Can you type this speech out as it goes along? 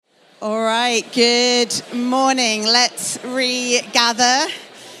All right, good morning. Let's regather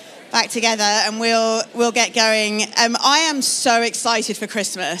back together and we'll get going. I am so excited for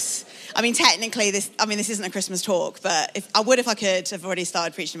Christmas. I mean, technically, this isn't a Christmas talk, but if I could have already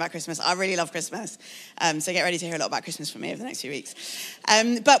started preaching about Christmas. I really love Christmas. So get ready to hear a lot about Christmas from me over the next few weeks.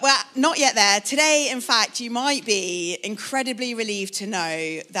 But we're not yet there. Today, in fact, you might be incredibly relieved to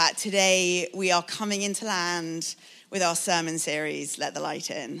know that today we are coming into land with our sermon series, Let the Light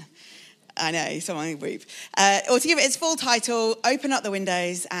In. I know, someone whoop. Or to give it its full title, Open Up the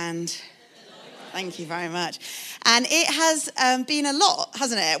Windows and... Thank you very much. And it has been a lot,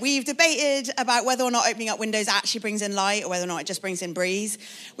 hasn't it? We've debated about whether or not opening up windows actually brings in light or whether or not it just brings in breeze.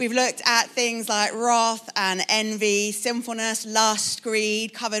 We've looked at things like wrath and envy, sinfulness, lust,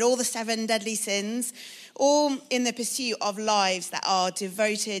 greed, covered all the 7 deadly sins, all in the pursuit of lives that are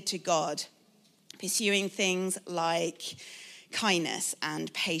devoted to God, pursuing things like kindness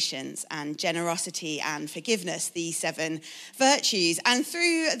and patience and generosity and forgiveness, these 7 virtues. And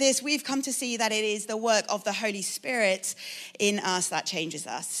through this, we've come to see that it is the work of the Holy Spirit in us that changes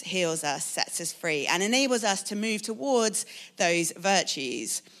us, heals us, sets us free, and enables us to move towards those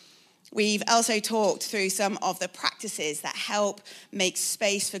virtues. We've also talked through some of the practices that help make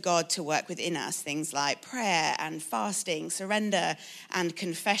space for God to work within us, things like prayer and fasting, surrender and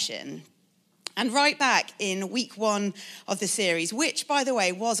confession. And right back in week 1 of the series, which, by the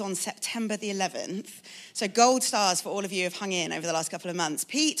way, was on September the 11th, so gold stars for all of you who have hung in over the last couple of months,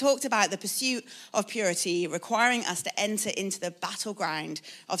 Pete talked about the pursuit of purity requiring us to enter into the battleground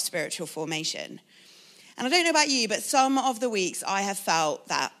of spiritual formation. And I don't know about you, but some of the weeks I have felt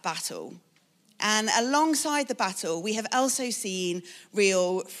that battle. And alongside the battle, we have also seen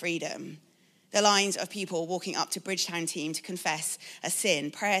real freedom. The lines of people walking up to Bridgetown team to confess a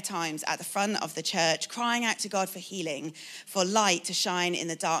sin, prayer times at the front of the church, crying out to God for healing, for light to shine in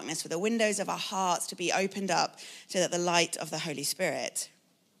the darkness, for the windows of our hearts to be opened up so that the light of the Holy Spirit.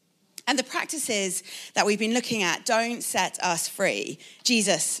 And the practices that we've been looking at don't set us free.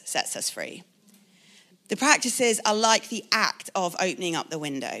 Jesus sets us free. The practices are like the act of opening up the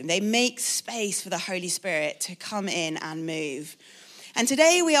window. They make space for the Holy Spirit to come in and move. And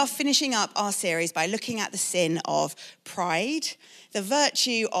today we are finishing up our series by looking at the sin of pride, the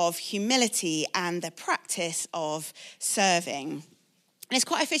virtue of humility, and the practice of serving. And it's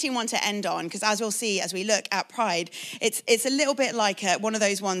quite a fitting one to end on, because as we'll see as we look at pride, it's a little bit like one of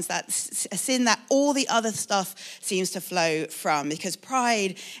those ones that's a sin that all the other stuff seems to flow from, because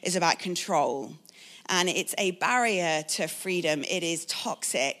pride is about control. And it's a barrier to freedom. It is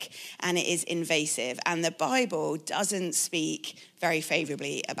toxic and it is invasive. And the Bible doesn't speak very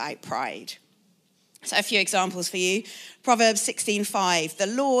favorably about pride. So a few examples for you. Proverbs 16:5, the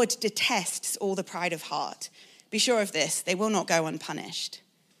Lord detests all the pride of heart. Be sure of this, they will not go unpunished.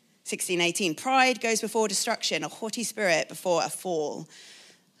 16:18, pride goes before destruction, a haughty spirit before a fall.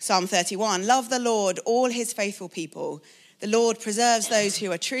 Psalm 31, love the Lord, all his faithful people. The Lord preserves those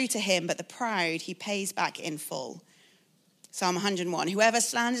who are true to him, but the proud he pays back in full. Psalm 101, whoever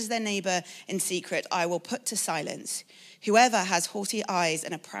slanders their neighbor in secret, I will put to silence. Whoever has haughty eyes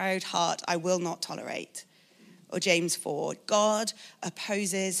and a proud heart, I will not tolerate. Or James 4, God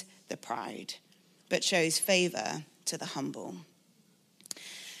opposes the proud, but shows favor to the humble.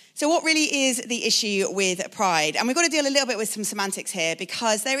 So what really is the issue with pride? And we've got to deal a little bit with some semantics here,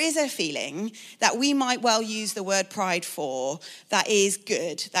 because there is a feeling that we might well use the word pride for that is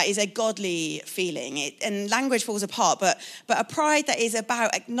good, that is a godly feeling. And language falls apart, but a pride that is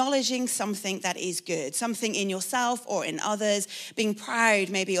about acknowledging something that is good, something in yourself or in others, being proud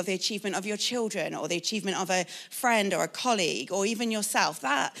maybe of the achievement of your children or the achievement of a friend or a colleague or even yourself.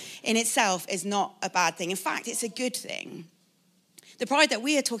 That in itself is not a bad thing. In fact, it's a good thing. The pride that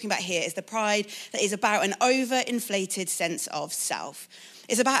we are talking about here is the pride that is about an overinflated sense of self.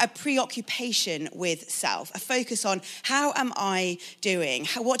 It's about a preoccupation with self, a focus on how am I doing?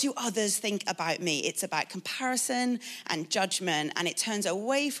 What do others think about me? It's about comparison and judgment, and it turns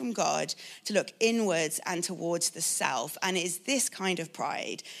away from God to look inwards and towards the self. And it is this kind of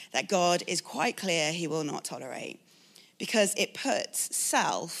pride that God is quite clear he will not tolerate, because it puts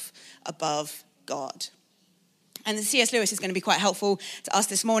self above God. And C.S. Lewis is going to be quite helpful to us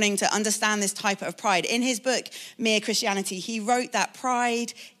this morning to understand this type of pride. In his book, Mere Christianity, he wrote that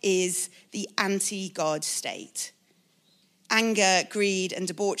pride is the anti-God state. Anger, greed, and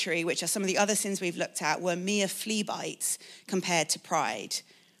debauchery, which are some of the other sins we've looked at, were mere flea bites compared to pride.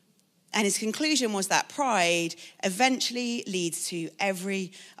 And his conclusion was that pride eventually leads to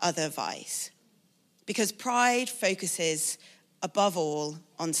every other vice, because pride focuses above all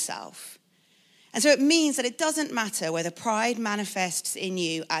on self. And so it means that it doesn't matter whether pride manifests in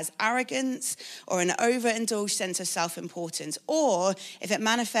you as arrogance or an overindulged sense of self-importance, or if it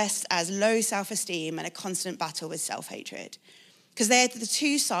manifests as low self-esteem and a constant battle with self-hatred. Because they're the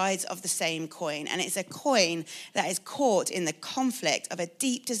two sides of the same coin, and it's a coin that is caught in the conflict of a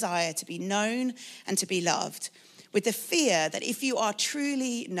deep desire to be known and to be loved, with the fear that if you are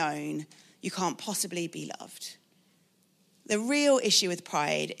truly known, you can't possibly be loved. The real issue with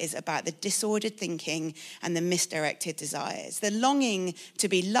pride is about the disordered thinking and the misdirected desires. The longing to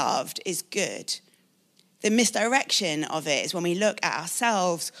be loved is good. The misdirection of it is when we look at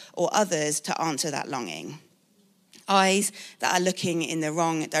ourselves or others to answer that longing. Eyes that are looking in the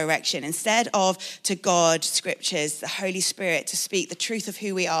wrong direction. Instead of to God, scriptures, the Holy Spirit to speak the truth of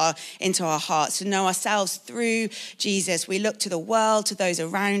who we are into our hearts, to know ourselves through Jesus, we look to the world, to those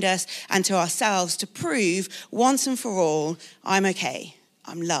around us, and to ourselves to prove once and for all, I'm okay,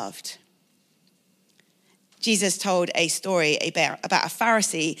 I'm loved. Jesus told a story about a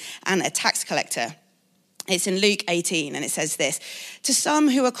Pharisee and a tax collector. It's in Luke 18, and it says this: to some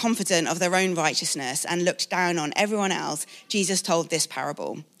who were confident of their own righteousness and looked down on everyone else, Jesus told this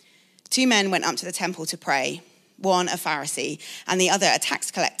parable. 2 men went up to the temple to pray, one a Pharisee and the other a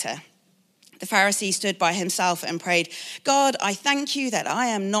tax collector. The Pharisee stood by himself and prayed, God, I thank you that I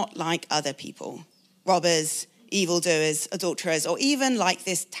am not like other people, robbers, evildoers, adulterers, or even like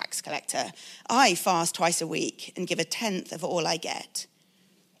this tax collector. I fast twice a week and give 1/10 of all I get.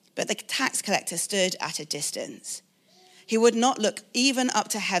 But the tax collector stood at a distance. He would not look even up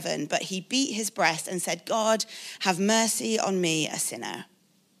to heaven, but he beat his breast and said, God, have mercy on me, a sinner.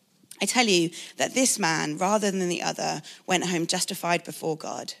 I tell you that this man, rather than the other, went home justified before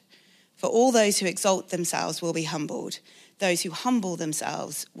God. For all those who exalt themselves will be humbled. Those who humble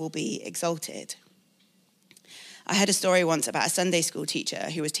themselves will be exalted. I heard a story once about a Sunday school teacher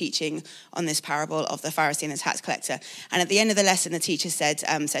who was teaching on this parable of the Pharisee and the tax collector. And at the end of the lesson, the teacher said,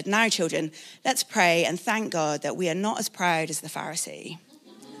 now children, let's pray and thank God that we are not as proud as the Pharisee.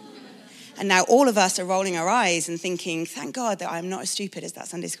 And now all of us are rolling our eyes and thinking, thank God that I'm not as stupid as that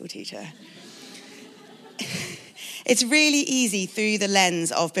Sunday school teacher. It's really easy through the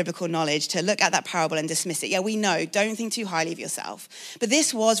lens of biblical knowledge to look at that parable and dismiss it. Yeah, we know, don't think too highly of yourself. But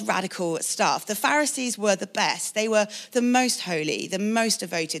this was radical stuff. The Pharisees were the best. They were the most holy, the most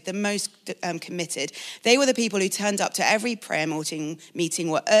devoted, the most committed. They were the people who turned up to every prayer meeting,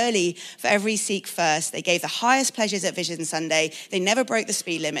 were early for every seek first. They gave the highest pleasures at Vision Sunday. They never broke the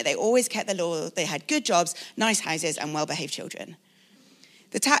speed limit. They always kept the law. They had good jobs, nice houses, and well-behaved children.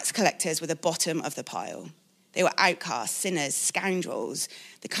 The tax collectors were the bottom of the pile. They were outcasts, sinners, scoundrels,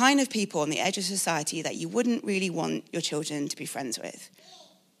 the kind of people on the edge of society that you wouldn't really want your children to be friends with.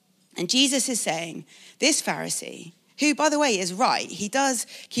 And Jesus is saying, this Pharisee, who, by the way, is right, he does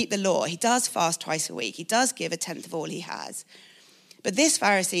keep the law, he does fast twice a week, he does give 1/10 of all he has. But this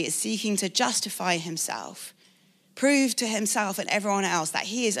Pharisee is seeking to justify himself, prove to himself and everyone else that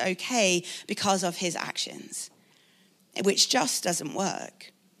he is okay because of his actions, which just doesn't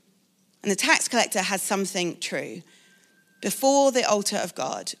work. And the tax collector has something true. Before the altar of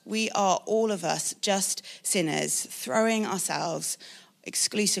God, we are all of us just sinners, throwing ourselves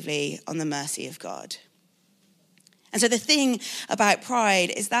exclusively on the mercy of God. And so the thing about pride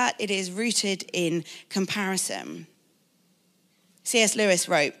is that it is rooted in comparison. C.S. Lewis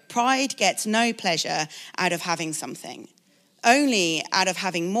wrote, pride gets no pleasure out of having something, only out of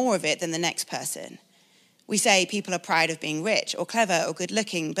having more of it than the next person. We say people are proud of being rich or clever or good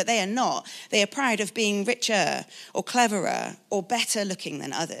looking, but they are not. They are proud of being richer or cleverer or better looking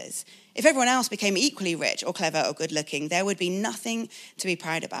than others. If everyone else became equally rich or clever or good looking, there would be nothing to be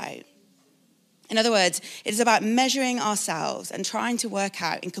proud about. In other words, it is about measuring ourselves and trying to work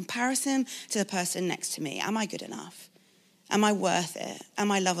out in comparison to the person next to me, am I good enough? Am I worth it? Am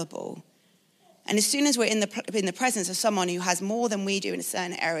I lovable? And as soon as we're in the presence of someone who has more than we do in a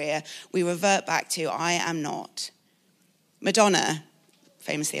certain area, we revert back to, I am not. Madonna,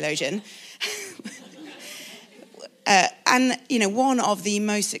 famous theologian, and one of the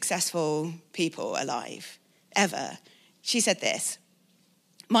most successful people alive ever, she said this: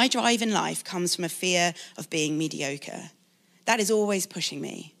 my drive in life comes from a fear of being mediocre. That is always pushing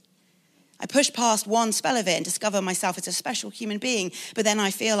me. I push past one spell of it and discover myself as a special human being, but then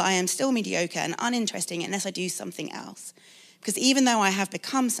I feel I am still mediocre and uninteresting unless I do something else. Because even though I have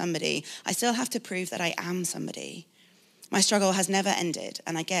become somebody, I still have to prove that I am somebody. My struggle has never ended,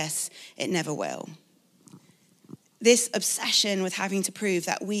 and I guess it never will. This obsession with having to prove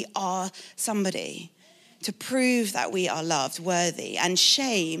that we are somebody, to prove that we are loved, worthy, and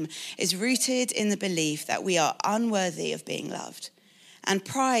shame is rooted in the belief that we are unworthy of being loved. And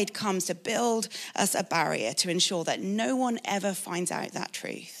pride comes to build us a barrier to ensure that no one ever finds out that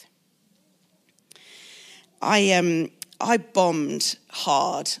truth. I bombed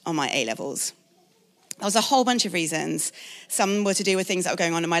hard on my A-levels. There was a whole bunch of reasons. Some were to do with things that were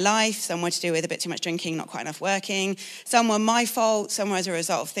going on in my life. Some were to do with a bit too much drinking, not quite enough working. Some were my fault. Some were as a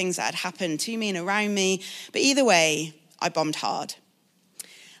result of things that had happened to me and around me. But either way, I bombed hard.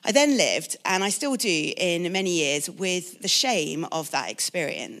 I then lived, and I still do in many years, with the shame of that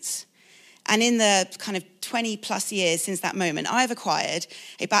experience. And in the kind of 20 plus years since that moment, I have acquired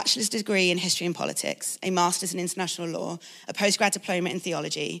a bachelor's degree in history and politics, a master's in international law, a postgrad diploma in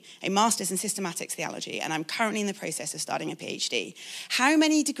theology, a master's in systematics theology, and I'm currently in the process of starting a PhD. How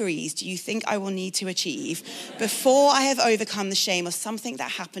many degrees do you think I will need to achieve before I have overcome the shame of something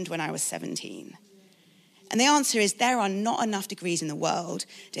that happened when I was 17? And the answer is there are not enough degrees in the world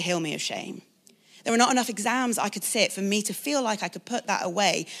to heal me of shame. There are not enough exams I could sit for me to feel like I could put that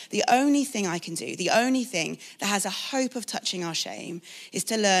away. The only thing I can do, the only thing that has a hope of touching our shame is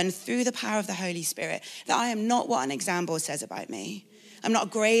to learn through the power of the Holy Spirit that I am not what an exam board says about me. I'm not a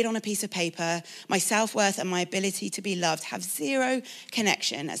grade on a piece of paper. My self-worth and my ability to be loved have zero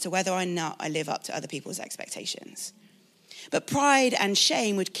connection as to whether or not I live up to other people's expectations. But pride and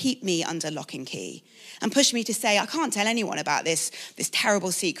shame would keep me under lock and key and push me to say, I can't tell anyone about this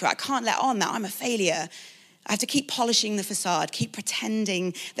terrible secret. I can't let on that I'm a failure. I have to keep polishing the facade, keep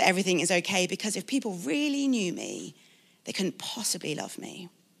pretending that everything is okay, because if people really knew me, they couldn't possibly love me.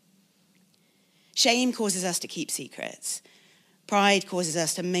 Shame causes us to keep secrets. Pride causes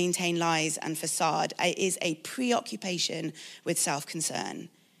us to maintain lies and facade. It is a preoccupation with self-concern,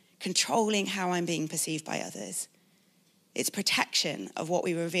 controlling how I'm being perceived by others. It's protection of what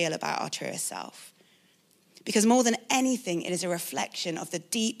we reveal about our truest self. Because more than anything, it is a reflection of the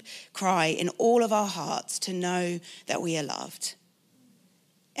deep cry in all of our hearts to know that we are loved.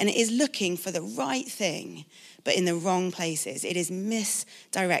 And it is looking for the right thing, but in the wrong places. It is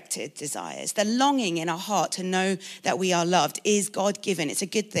misdirected desires. The longing in our heart to know that we are loved is God-given. It's a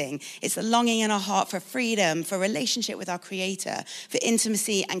good thing. It's the longing in our heart for freedom, for relationship with our Creator, for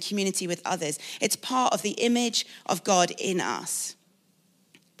intimacy and community with others. It's part of the image of God in us.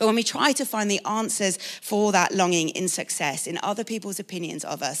 But when we try to find the answers for that longing in success, in other people's opinions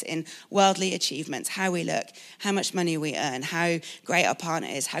of us, in worldly achievements, how we look, how much money we earn, how great our partner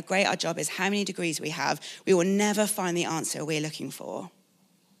is, how great our job is, how many degrees we have, we will never find the answer we're looking for.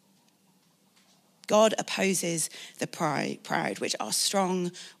 God opposes the proud, which are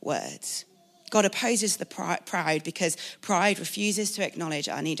strong words. God opposes the proud because pride refuses to acknowledge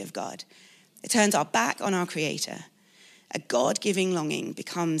our need of God. It turns our back on our Creator. A God-giving longing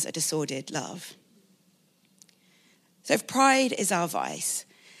becomes a disordered love. So if pride is our vice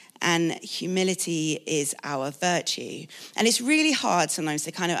and humility is our virtue, and it's really hard sometimes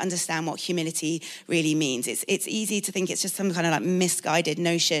to kind of understand what humility really means. It's easy to think it's just some kind of like misguided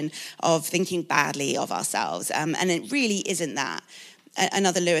notion of thinking badly of ourselves, and it really isn't that.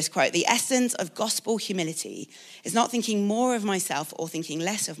 Another Lewis quote, the essence of gospel humility is not thinking more of myself or thinking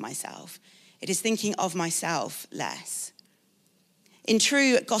less of myself. It is thinking of myself less. In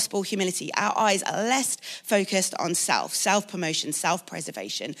true gospel humility, our eyes are less focused on self-promotion,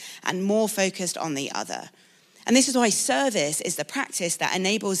 self-preservation, and more focused on the other. And this is why service is the practice that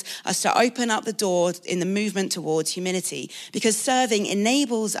enables us to open up the door in the movement towards humility, because serving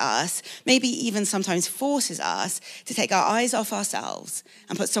enables us, maybe even sometimes forces us, to take our eyes off ourselves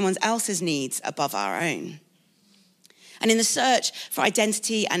and put someone else's needs above our own. And in the search for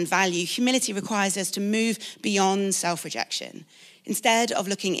identity and value, humility requires us to move beyond self-rejection. Instead of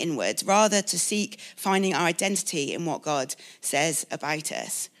looking inwards, rather to seek finding our identity in what God says about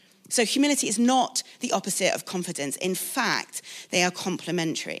us. So humility is not the opposite of confidence. In fact, they are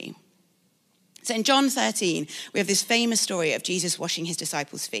complementary. So in John 13, we have this famous story of Jesus washing his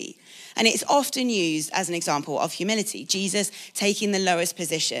disciples' feet. And it's often used as an example of humility. Jesus taking the lowest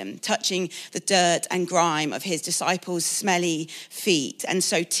position, touching the dirt and grime of his disciples' smelly feet, and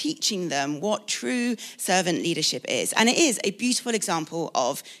so teaching them what true servant leadership is. And it is a beautiful example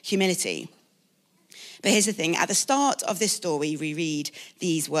of humility. But here's the thing. At the start of this story, we read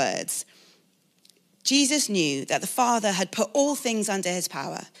these words. Jesus knew that the Father had put all things under his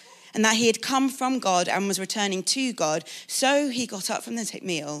power, and that he had come from God and was returning to God. So he got up from the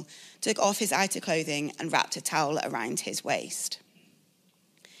meal, took off his outer clothing, and wrapped a towel around his waist.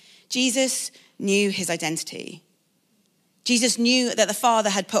 Jesus knew his identity. Jesus knew that the Father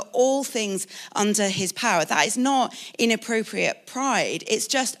had put all things under his power. That is not inappropriate pride. It's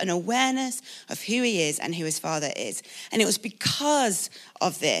just an awareness of who he is and who his Father is. And it was because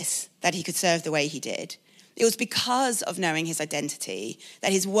of this that he could serve the way he did. It was because of knowing his identity,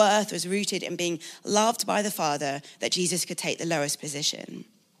 that his worth was rooted in being loved by the Father, that Jesus could take the lowest position.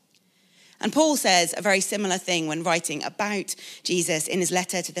 And Paul says a very similar thing when writing about Jesus in his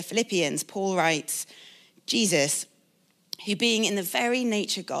letter to the Philippians. Paul writes, Jesus, who being in the very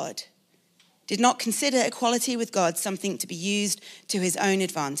nature God, did not consider equality with God something to be used to his own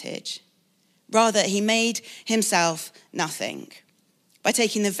advantage. Rather, he made himself nothing by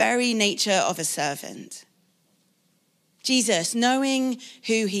taking the very nature of a servant. Jesus, knowing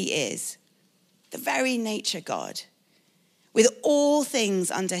who he is, the very nature God, with all things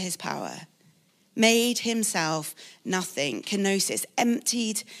under his power, made himself nothing, kenosis,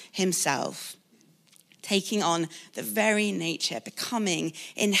 emptied himself, taking on the very nature, becoming,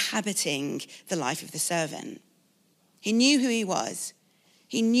 inhabiting the life of the servant. He knew who he was.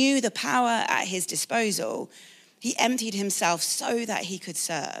 He knew the power at his disposal. He emptied himself so that he could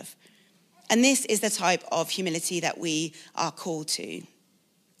serve. And this is the type of humility that we are called to.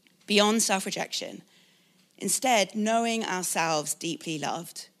 Beyond self-rejection, instead knowing ourselves deeply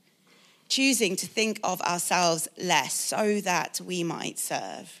loved, choosing to think of ourselves less so that we might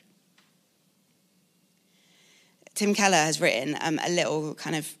serve. Tim Keller has written a little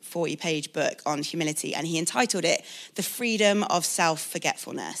kind of 40-page book on humility, and he entitled it The Freedom of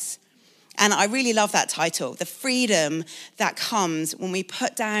Self-Forgetfulness. And I really love that title, the freedom that comes when we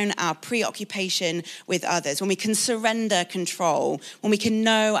put down our preoccupation with others, when we can surrender control, when we can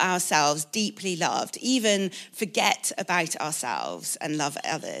know ourselves deeply loved, even forget about ourselves and love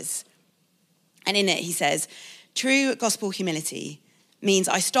others. And in it, he says, true gospel humility means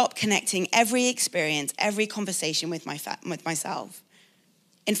I stop connecting every experience, every conversation with myself.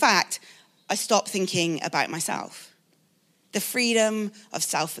 In fact, I stop thinking about myself. The freedom of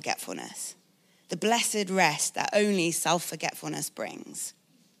self-forgetfulness, the blessed rest that only self-forgetfulness brings.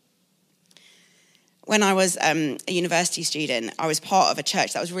 When I was a university student, I was part of a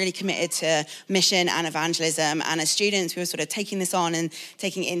church that was really committed to mission and evangelism. And as students, we were sort of taking this on and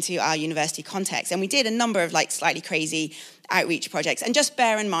taking it into our university context. And we did a number of slightly crazy outreach projects. And just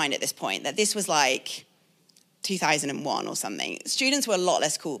bear in mind at this point that this was 2001 or something. Students were a lot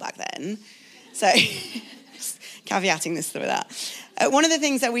less cool back then. So caveating this through that. One of the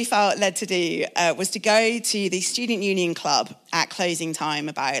things that we felt led to do was to go to the student union club at closing time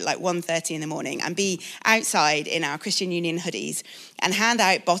about 1:30 in the morning and be outside in our Christian Union hoodies and hand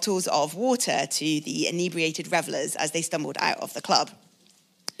out bottles of water to the inebriated revelers as they stumbled out of the club.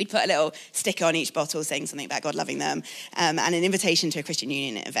 We'd put a little sticker on each bottle saying something about God loving them and an invitation to a Christian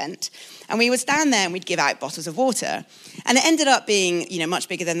Union event. And we would stand there and we'd give out bottles of water. And it ended up being, much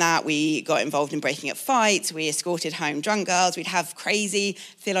bigger than that. We got involved in breaking up fights. We escorted home drunk girls. We'd have crazy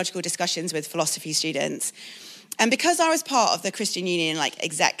theological discussions with philosophy students. And because I was part of the Christian Union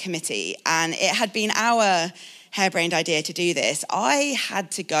exec committee and it had been our harebrained idea to do this, I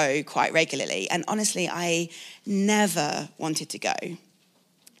had to go quite regularly. And honestly, I never wanted to go.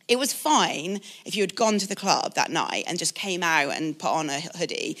 It was fine if you had gone to the club that night and just came out and put on a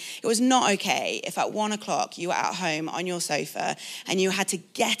hoodie. It was not okay if at 1:00 you were at home on your sofa and you had to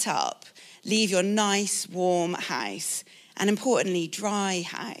get up, leave your nice, warm house, and importantly, dry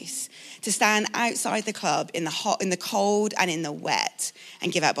house, to stand outside the club in the cold and in the wet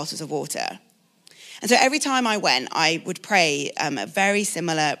and give out bottles of water. And so every time I went, I would pray a very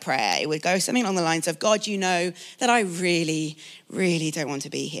similar prayer. It would go something along the lines of, God, you know that I really, really don't want to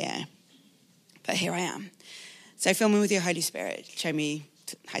be here. But here I am. So fill me with your Holy Spirit. Show me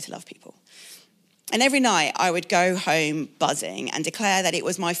how to love people. And every night I would go home buzzing and declare that it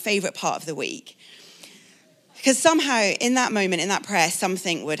was my favorite part of the week. Because somehow in that moment, in that prayer,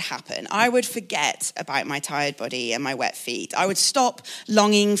 something would happen. I would forget about my tired body and my wet feet. I would stop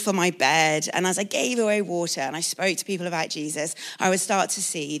longing for my bed. And as I gave away water and I spoke to people about Jesus, I would start to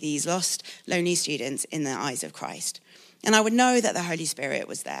see these lost, lonely students in the eyes of Christ. And I would know that the Holy Spirit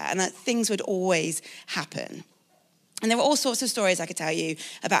was there and that things would always happen. And there were all sorts of stories I could tell you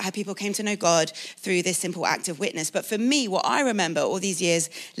about how people came to know God through this simple act of witness. But for me, what I remember all these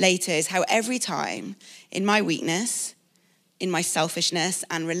years later is how every time in my weakness, in my selfishness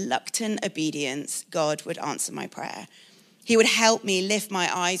and reluctant obedience, God would answer my prayer. He would help me lift my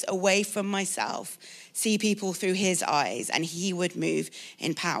eyes away from myself, see people through his eyes, and he would move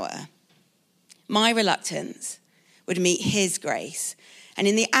in power. My reluctance would meet his grace. And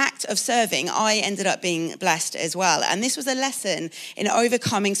in the act of serving, I ended up being blessed as well. And this was a lesson in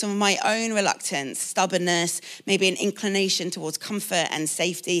overcoming some of my own reluctance, stubbornness, maybe an inclination towards comfort and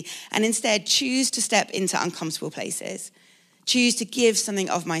safety, and instead choose to step into uncomfortable places, choose to give something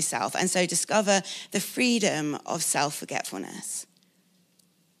of myself, and so discover the freedom of self-forgetfulness.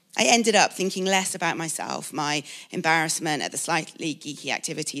 I ended up thinking less about myself, my embarrassment at the slightly geeky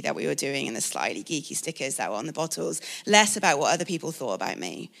activity that we were doing and the slightly geeky stickers that were on the bottles, less about what other people thought about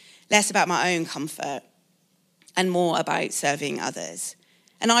me, less about my own comfort, and more about serving others.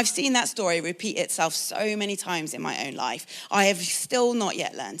 And I've seen that story repeat itself so many times in my own life. I have still not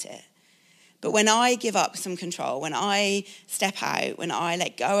yet learned it. But when I give up some control, when I step out, when I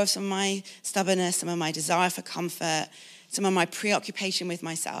let go of some of my stubbornness, some of my desire for comfort, some of my preoccupation with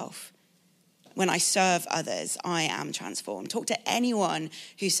myself, when I serve others, I am transformed. Talk to anyone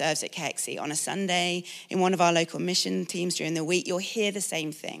who serves at KXC on a Sunday, in one of our local mission teams during the week, you'll hear the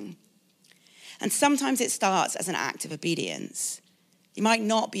same thing. And sometimes it starts as an act of obedience. You might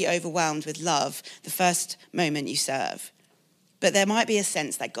not be overwhelmed with love the first moment you serve, but there might be a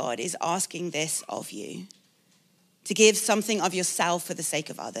sense that God is asking this of you, to give something of yourself for the sake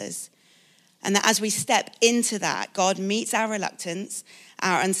of others. And that as we step into that, God meets our reluctance,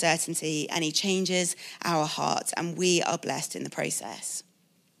 our uncertainty, and he changes our hearts, and we are blessed in the process.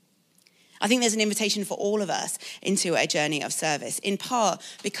 I think there's an invitation for all of us into a journey of service, in part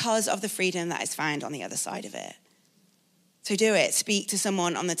because of the freedom that is found on the other side of it. So do it. Speak to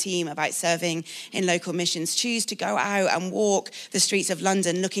someone on the team about serving in local missions. Choose to go out and walk the streets of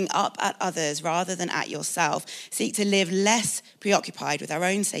London looking up at others rather than at yourself. Seek to live less preoccupied with our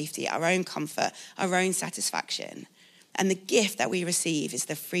own safety, our own comfort, our own satisfaction. And the gift that we receive is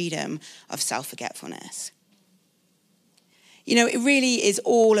the freedom of self-forgetfulness. You know, it really is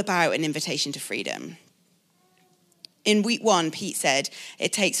all about an invitation to freedom. In week 1, Pete said,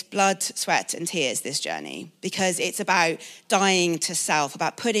 it takes blood, sweat, and tears, this journey, because it's about dying to self,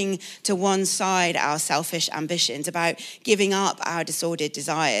 about putting to one side our selfish ambitions, about giving up our disordered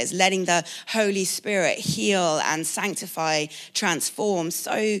desires, letting the Holy Spirit heal and sanctify, transform,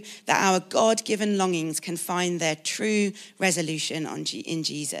 so that our God-given longings can find their true resolution in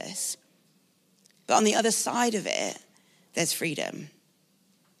Jesus. But on the other side of it, there's freedom.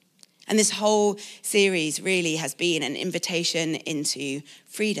 And this whole series really has been an invitation into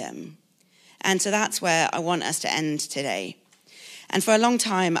freedom. And so that's where I want us to end today. And for a long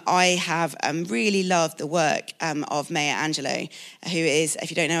time, I have really loved the work of Maya Angelou, who is,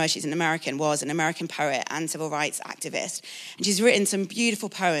 if you don't know her, was an American poet and civil rights activist. And she's written some beautiful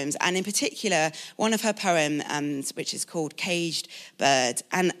poems, and in particular, one of her poems, which is called Caged Bird.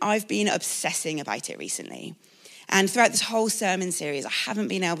 And I've been obsessing about it recently. And throughout this whole sermon series, I haven't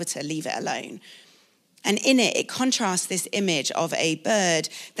been able to leave it alone. And in it, it contrasts this image of a bird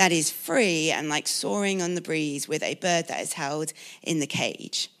that is free and like soaring on the breeze with a bird that is held in the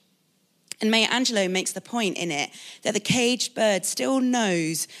cage. And Maya Angelou makes the point in it that the caged bird still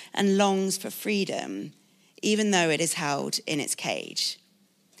knows and longs for freedom, even though it is held in its cage.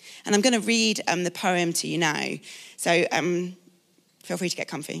 And I'm going to read the poem to you now. So feel free to get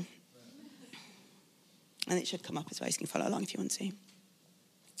comfy. And it should come up as well, so you can follow along if you want to.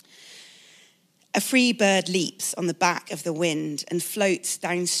 A free bird leaps on the back of the wind and floats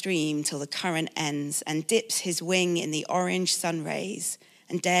downstream till the current ends and dips his wing in the orange sun rays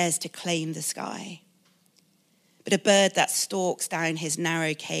and dares to claim the sky. But a bird that stalks down his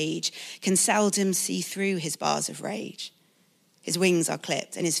narrow cage can seldom see through his bars of rage. His wings are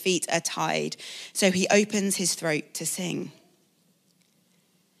clipped and his feet are tied, so he opens his throat to sing.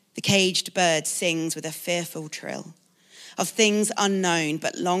 The caged bird sings with a fearful trill of things unknown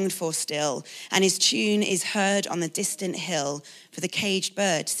but longed for still, and his tune is heard on the distant hill, for the caged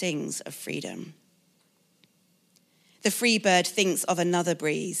bird sings of freedom. The free bird thinks of another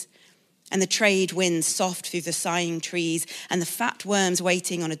breeze, and the trade winds soft through the sighing trees, and the fat worms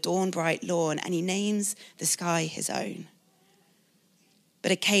waiting on a dawn-bright lawn, and he names the sky his own.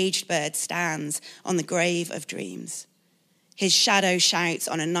 But a caged bird stands on the grave of dreams. His shadow shouts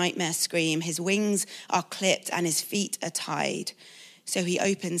on a nightmare scream. His wings are clipped and his feet are tied, so he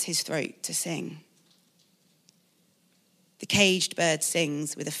opens his throat to sing. The caged bird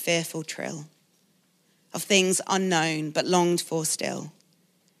sings with a fearful trill of things unknown but longed for still,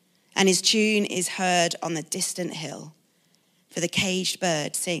 and his tune is heard on the distant hill, for the caged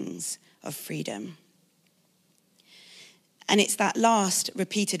bird sings of freedom. And it's that last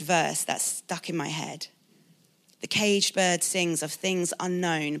repeated verse that's stuck in my head. The caged bird sings of things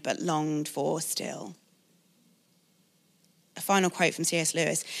unknown but longed for still. A final quote from C.S.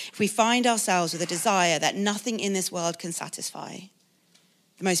 Lewis. If we find ourselves with a desire that nothing in this world can satisfy,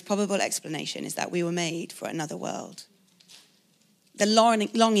 the most probable explanation is that we were made for another world. The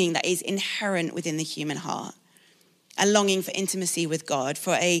longing that is inherent within the human heart, a longing for intimacy with God,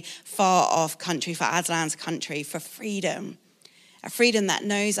 for a far-off country, for Aslan's country, for freedom, a freedom that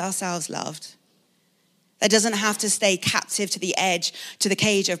knows ourselves loved, that doesn't have to stay captive to the edge, to the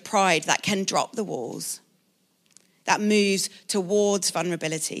cage of pride, that can drop the walls, that moves towards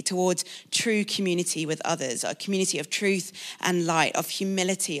vulnerability, towards true community with others, a community of truth and light, of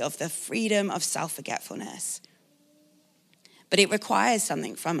humility, of the freedom of self-forgetfulness. But it requires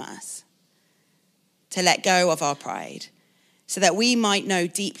something from us to let go of our pride so that we might know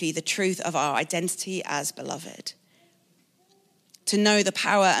deeply the truth of our identity as beloved. To know the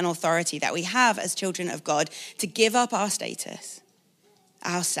power and authority that we have as children of God to give up our status,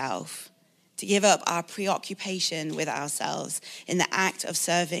 our self, to give up our preoccupation with ourselves in the act of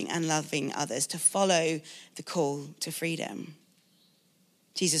serving and loving others, to follow the call to freedom.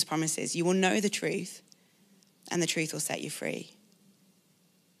 Jesus promises, you will know the truth, and the truth will set you free.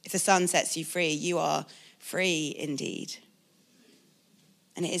 If the Son sets you free, you are free indeed.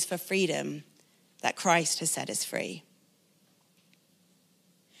 And it is for freedom that Christ has set us free.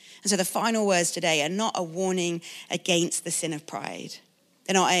 And so the final words today are not a warning against the sin of pride.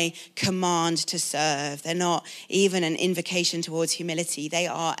 They're not a command to serve. They're not even an invocation towards humility. They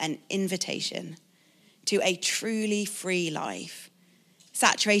are an invitation to a truly free life,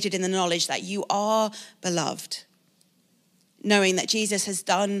 saturated in the knowledge that you are beloved, knowing that Jesus has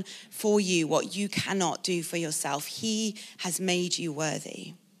done for you what you cannot do for yourself. He has made you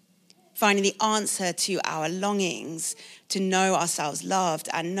worthy. Finding the answer to our longings to know ourselves loved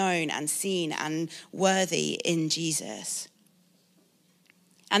and known and seen and worthy in Jesus.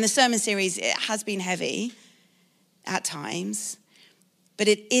 And the sermon series, it has been heavy at times, but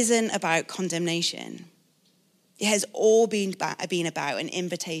it isn't about condemnation. It has all been about an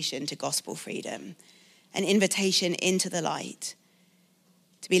invitation to gospel freedom, an invitation into the light,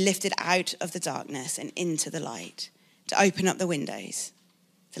 to be lifted out of the darkness and into the light, to open up the windows,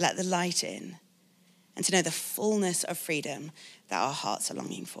 to let the light in, and to know the fullness of freedom that our hearts are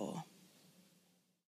longing for.